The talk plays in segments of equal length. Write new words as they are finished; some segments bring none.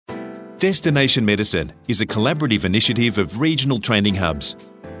Destination Medicine is a collaborative initiative of regional training hubs.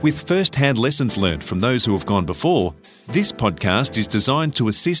 With first-hand lessons learned from those who have gone before, this podcast is designed to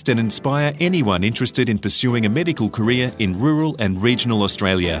assist and inspire anyone interested in pursuing a medical career in rural and regional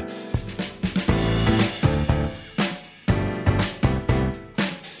Australia.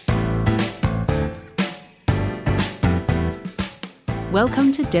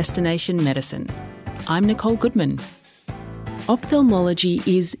 Welcome to Destination Medicine. I'm Nicole Goodman. Ophthalmology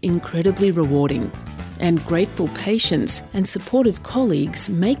is incredibly rewarding, and grateful patients and supportive colleagues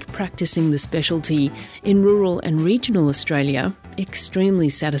make practicing the specialty in rural and regional Australia extremely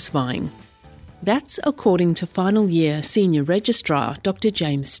satisfying. That's according to final year Senior Registrar Dr.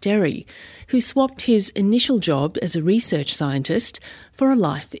 James Sterry, who swapped his initial job as a research scientist for a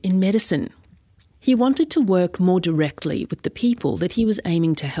life in medicine. He wanted to work more directly with the people that he was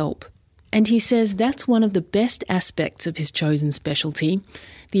aiming to help. And he says that's one of the best aspects of his chosen specialty,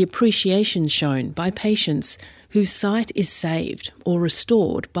 the appreciation shown by patients whose sight is saved or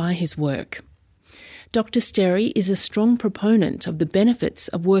restored by his work. Dr. Sterry is a strong proponent of the benefits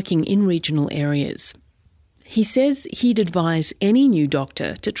of working in regional areas. He says he'd advise any new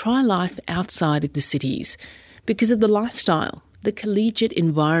doctor to try life outside of the cities because of the lifestyle, the collegiate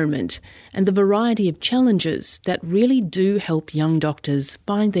environment, and the variety of challenges that really do help young doctors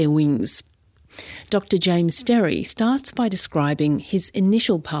find their wings. Dr. James Sterry starts by describing his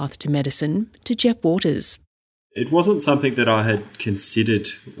initial path to medicine to Jeff Waters. It wasn't something that I had considered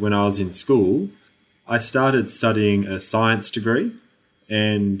when I was in school. I started studying a science degree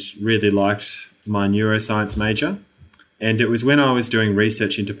and really liked my neuroscience major. And it was when I was doing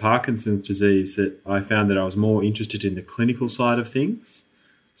research into Parkinson's disease that I found that I was more interested in the clinical side of things.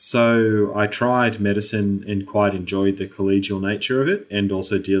 So I tried medicine and quite enjoyed the collegial nature of it and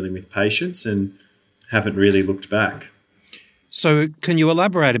also dealing with patients and haven't really looked back. So can you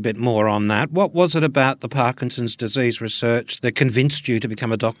elaborate a bit more on that? What was it about the Parkinson's disease research that convinced you to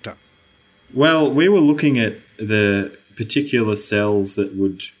become a doctor? Well, we were looking at the particular cells that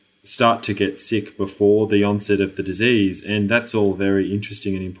would start to get sick before the onset of the disease, and that's all very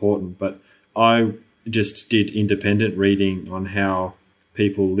interesting and important. But I just did independent reading on how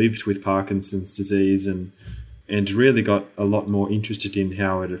people lived with Parkinson's disease and really got a lot more interested in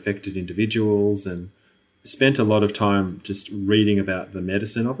how it affected individuals and spent a lot of time just reading about the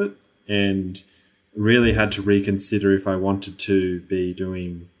medicine of it and really had to reconsider if I wanted to be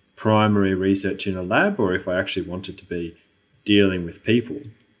doing primary research in a lab or if I actually wanted to be dealing with people,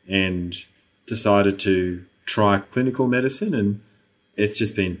 and decided to try clinical medicine, and it's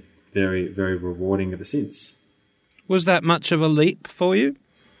just been very, very rewarding ever since. Was that much of a leap for you?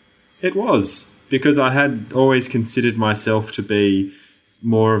 It was, because I had always considered myself to be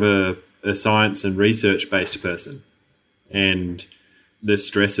more of a science and research-based person. And the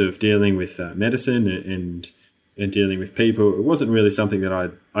stress of dealing with medicine and dealing with people, it wasn't really something that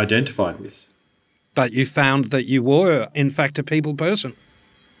I identified with. But you found that you were, in fact, a people person.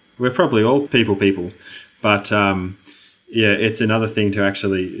 We're probably all people, but it's another thing to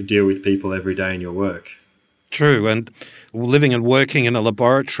actually deal with people every day in your work. True, and living and working in a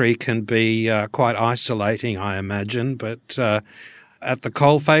laboratory can be quite isolating, I imagine, but at the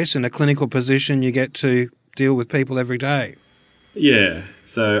coalface in a clinical position, you get to deal with people every day. Yeah,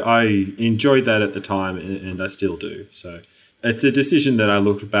 so I enjoyed that at the time, and I still do. So it's a decision that I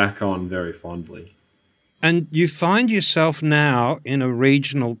look back on very fondly. And you find yourself now in a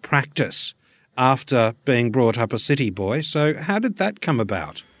regional practice after being brought up a city boy. So how did that come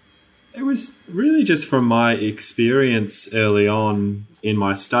about? It was really just from my experience early on in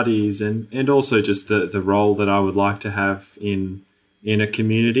my studies and also just the role that I would like to have in a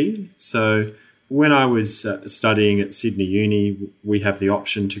community. So when I was studying at Sydney Uni, we have the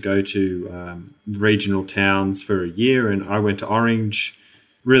option to go to regional towns for a year, and I went to Orange,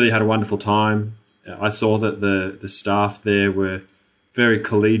 really had a wonderful time. I saw that the staff there were very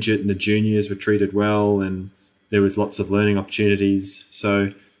collegiate and the juniors were treated well and there was lots of learning opportunities.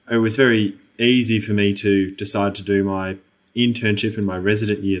 So it was very easy for me to decide to do my internship and my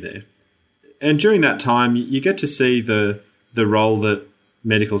resident year there. And during that time, you get to see the role that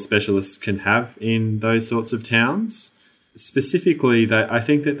medical specialists can have in those sorts of towns. Specifically, I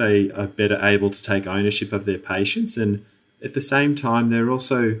think that they are better able to take ownership of their patients, and at the same time,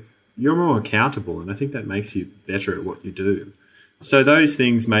 you're more accountable, and I think that makes you better at what you do. So those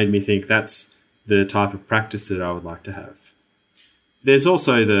things made me think that's the type of practice that I would like to have. There's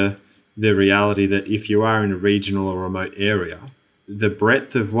also the reality that if you are in a regional or remote area, the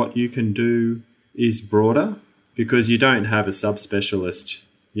breadth of what you can do is broader because you don't have a subspecialist,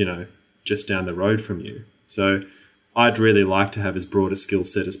 just down the road from you. So I'd really like to have as broad a skill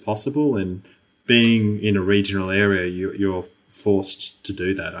set as possible, and being in a regional area, you're forced to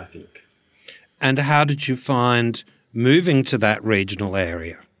do that, I think. And how did you find moving to that regional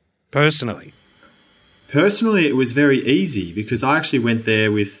area, personally? Personally, it was very easy because I actually went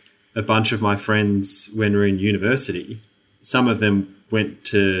there with a bunch of my friends when we were in university. Some of them went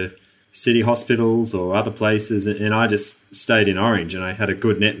to city hospitals or other places, and I just stayed in Orange, and I had a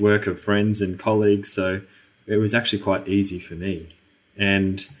good network of friends and colleagues, so it was actually quite easy for me.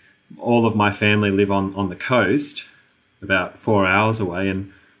 And all of my family live on the coast, about 4 hours away,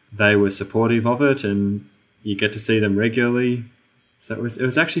 and they were supportive of it, and you get to see them regularly. So it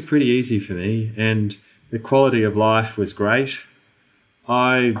was actually pretty easy for me, and the quality of life was great.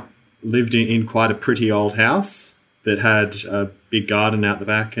 I lived in quite a pretty old house that had a big garden out the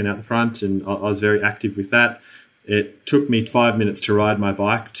back and out the front, and I was very active with that. It took me 5 minutes to ride my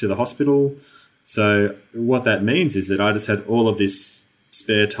bike to the hospital. So what that means is that I just had all of this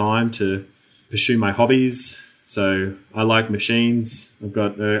spare time to pursue my hobbies. So I like machines. I've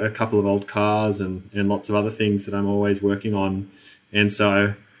got a couple of old cars and lots of other things that I'm always working on. And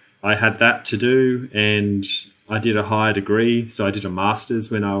so I had that to do, and I did a higher degree. So I did a master's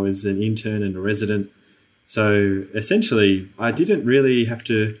when I was an intern and a resident. So essentially, I didn't really have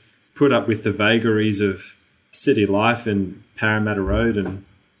to put up with the vagaries of city life and Parramatta Road and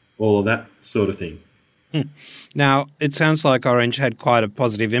all of that sort of thing. Now, it sounds like Orange had quite a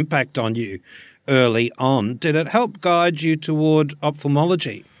positive impact on you early on. Did it help guide you toward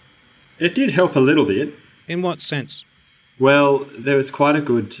ophthalmology? It did help a little bit. In what sense? Well, there was quite a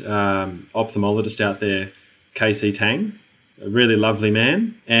good ophthalmologist out there, KC Tang, a really lovely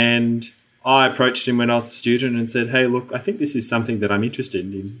man. And I approached him when I was a student and said, hey, look, I think this is something that I'm interested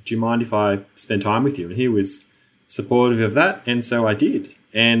in. Do you mind if I spend time with you? And he was supportive of that, and so I did.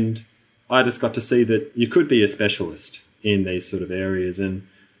 And I just got to see that you could be a specialist in these sort of areas, and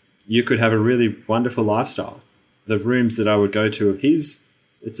you could have a really wonderful lifestyle. The rooms that I would go to of his,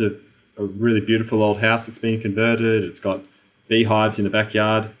 it's a really beautiful old house that's been converted. It's got beehives in the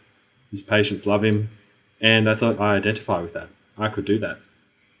backyard. His patients love him. And I thought I identify with that. I could do that.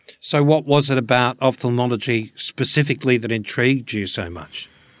 So what was it about ophthalmology specifically that intrigued you so much?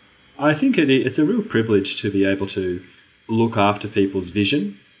 I think it's a real privilege to be able to look after people's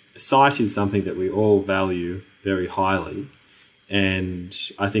vision. Sight is something that we all value very highly. And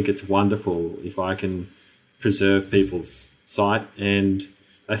I think it's wonderful if I can preserve people's sight. And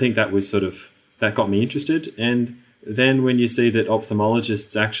I think that was that got me interested. And then when you see that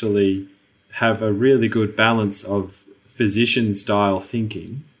ophthalmologists actually have a really good balance of physician-style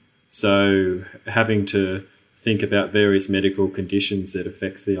thinking, so having to think about various medical conditions that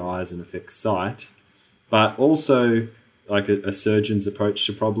affects the eyes and affects sight, but also like a surgeon's approach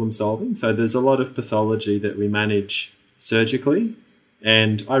to problem solving. So there's a lot of pathology that we manage surgically,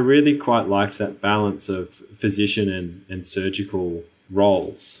 and I really quite liked that balance of physician and surgical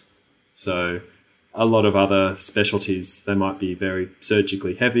roles. So a lot of other specialties, they might be very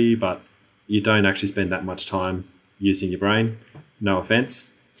surgically heavy, but you don't actually spend that much time using your brain, no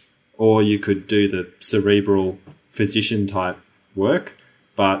offense. Or you could do the cerebral physician type work,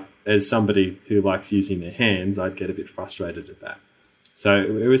 but as somebody who likes using their hands, I'd get a bit frustrated at that. So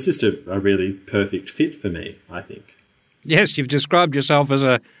it was just a really perfect fit for me, I think. Yes, you've described yourself as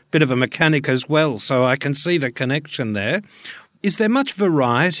a bit of a mechanic as well, so I can see the connection there. Is there much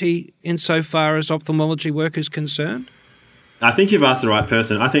variety insofar as ophthalmology work is concerned? I think you've asked the right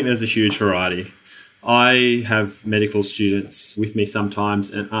person. I think there's a huge variety. I have medical students with me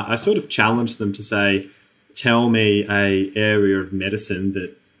sometimes, and I sort of challenge them to say, tell me an area of medicine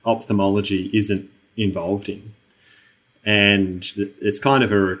that ophthalmology isn't involved in. And it's kind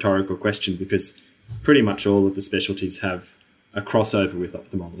of a rhetorical question because pretty much all of the specialties have a crossover with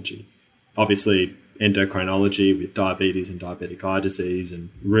ophthalmology. Obviously, endocrinology with diabetes and diabetic eye disease,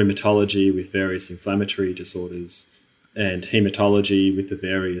 and rheumatology with various inflammatory disorders, and hematology with the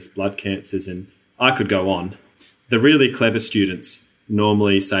various blood cancers, and I could go on. The really clever students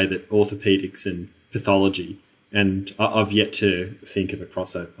normally say that orthopedics and pathology, and I've yet to think of a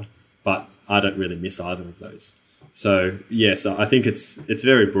crossover, but I don't really miss either of those. So yes, I think it's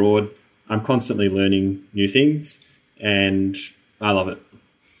very broad. I'm constantly learning new things, and I love it.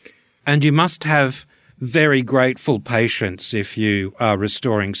 And you must have very grateful patients if you are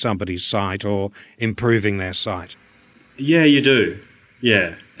restoring somebody's sight or improving their sight. Yeah, you do.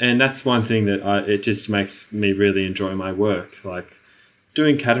 Yeah. And that's one thing that it just makes me really enjoy my work. Like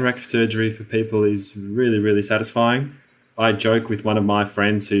doing cataract surgery for people is really, really satisfying. I joke with one of my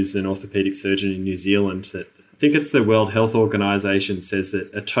friends who's an orthopedic surgeon in New Zealand that I think it's the World Health Organization says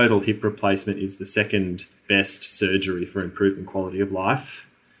that a total hip replacement is the second best surgery for improving quality of life.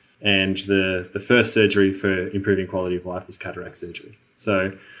 And the first surgery for improving quality of life is cataract surgery. So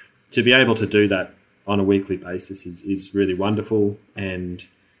to be able to do that on a weekly basis is really wonderful. And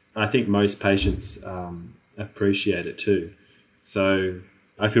I think most patients appreciate it too. So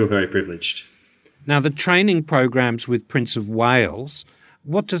I feel very privileged. Now, the training programs with Prince of Wales,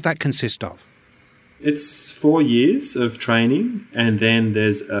 what does that consist of? It's 4 years of training, and then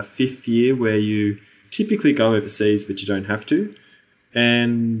there's a 5th year where you typically go overseas, but you don't have to.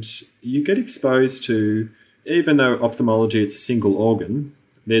 And you get exposed to, even though ophthalmology, it's a single organ,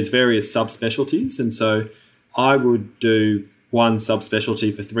 there's various subspecialties. And so I would do one subspecialty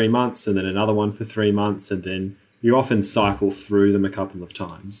for 3 months and then another one for 3 months, and then you often cycle through them a couple of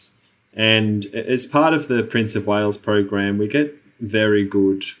times. And as part of the Prince of Wales program, we get very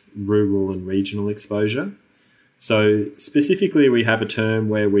good rural and regional exposure. So specifically, we have a term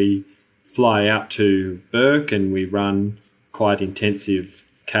where we fly out to Bourke and we run quite intensive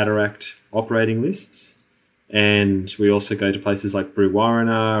cataract operating lists. And we also go to places like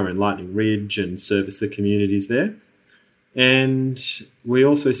Brewarrina and Lightning Ridge and service the communities there. And we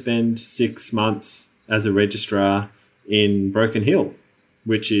also spend 6 months as a registrar in Broken Hill,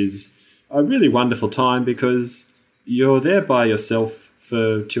 which is a really wonderful time because you're there by yourself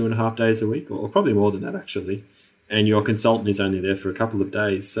for 2.5 days a week, or probably more than that actually, and your consultant is only there for a couple of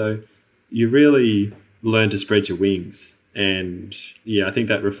days. So you really learn to spread your wings. And yeah, I think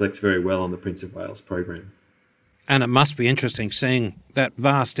that reflects very well on the Prince of Wales program. And it must be interesting seeing that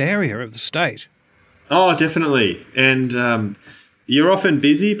vast area of the state. Oh, definitely. And you're often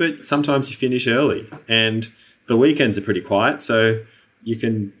busy, but sometimes you finish early. And the weekends are pretty quiet, so you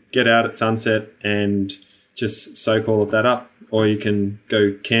can get out at sunset and just soak all of that up. Or you can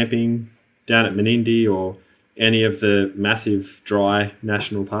go camping down at Menindee or any of the massive dry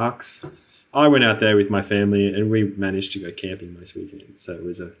national parks. I went out there with my family and we managed to go camping most weekends. So it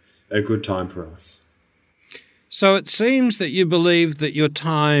was a good time for us. So it seems that you believe that your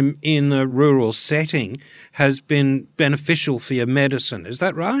time in a rural setting has been beneficial for your medicine. Is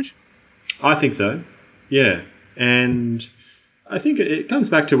that right? I think so, yeah. And I think it comes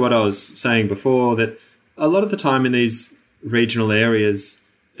back to what I was saying before, that a lot of the time in these regional areas,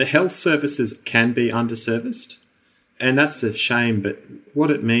 the health services can be underserviced. And that's a shame, but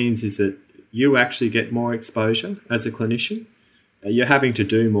what it means is that you actually get more exposure as a clinician. You're having to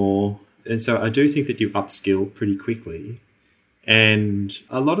do more. And so I do think that you upskill pretty quickly. And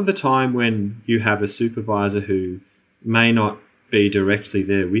a lot of the time when you have a supervisor who may not be directly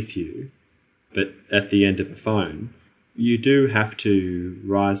there with you, but at the end of a phone, you do have to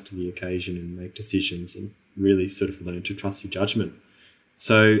rise to the occasion and make decisions and really sort of learn to trust your judgment.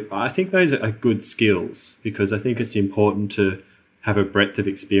 So I think those are good skills, because I think it's important to have a breadth of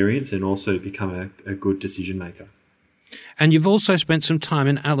experience and also become a good decision maker. And you've also spent some time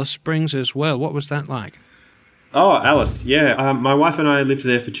in Alice Springs as well. What was that like? Oh, Alice, yeah. My wife and I lived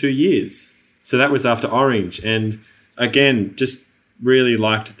there for 2 years. So that was after Orange. And again, just really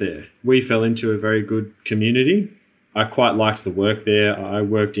liked it there. We fell into a very good community. I quite liked the work there. I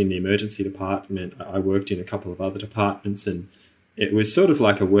worked in the emergency department. I worked in a couple of other departments, and it was sort of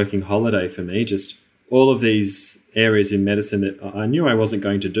like a working holiday for me, just all of these areas in medicine that I knew I wasn't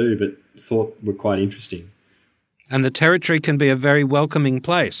going to do but thought were quite interesting. And the Territory can be a very welcoming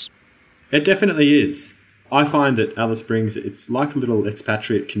place. It definitely is. I find that Alice Springs, it's like a little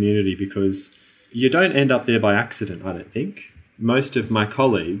expatriate community because you don't end up there by accident, I don't think. Most of my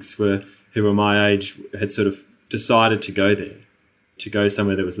colleagues who were my age had sort of decided to go there, to go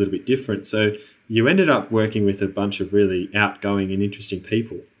somewhere that was a little bit different. So you ended up working with a bunch of really outgoing and interesting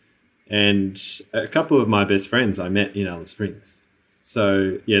people. And a couple of my best friends I met in Alice Springs.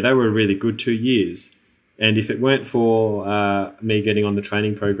 So yeah, they were a really good 2 years. And if it weren't for me getting on the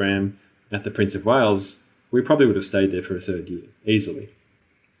training program at the Prince of Wales, we probably would have stayed there for a 3rd year, easily.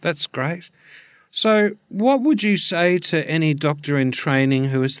 That's great. So what would you say to any doctor in training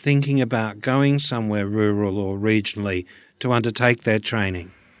who is thinking about going somewhere rural or regionally to undertake their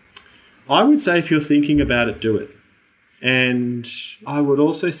training? I would say if you're thinking about it, do it. And I would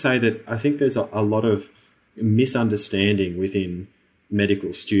also say that I think there's a lot of misunderstanding within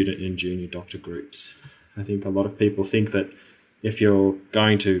medical student and junior doctor groups. I think a lot of people think that if you're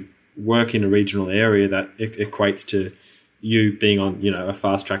going to work in a regional area, that it equates to you being on, a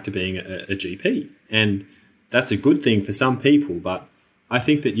fast track to being a GP. And that's a good thing for some people, but I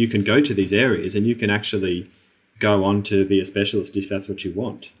think that you can go to these areas and you can actually go on to be a specialist if that's what you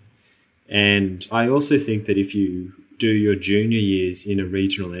want. And I also think that if you do your junior years in a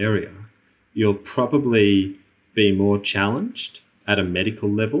regional area, you'll probably be more challenged at a medical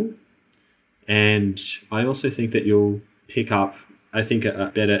level And I also think that you'll pick up, I think,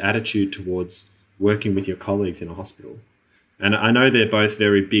 a better attitude towards working with your colleagues in a hospital. And I know they're both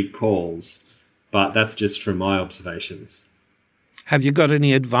very big calls, but that's just from my observations. Have you got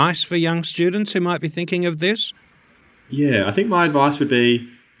any advice for young students who might be thinking of this? Yeah, I think my advice would be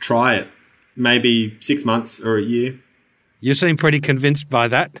try it. Maybe 6 months or a year. You seem pretty convinced by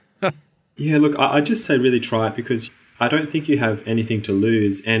that. Yeah, look, I just say really try it, because I don't think you have anything to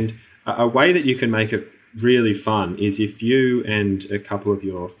lose. And a way that you can make it really fun is if you and a couple of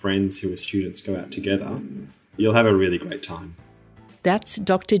your friends who are students go out together, you'll have a really great time. That's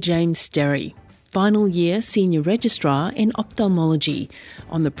Dr. James Sterry, final year Senior Registrar in Ophthalmology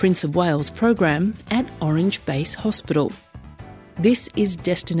on the Prince of Wales program at Orange Base Hospital. This is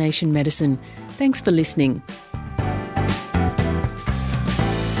Destination Medicine. Thanks for listening.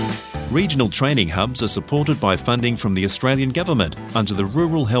 Regional training hubs are supported by funding from the Australian Government under the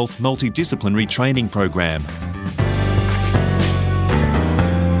Rural Health Multidisciplinary Training Program.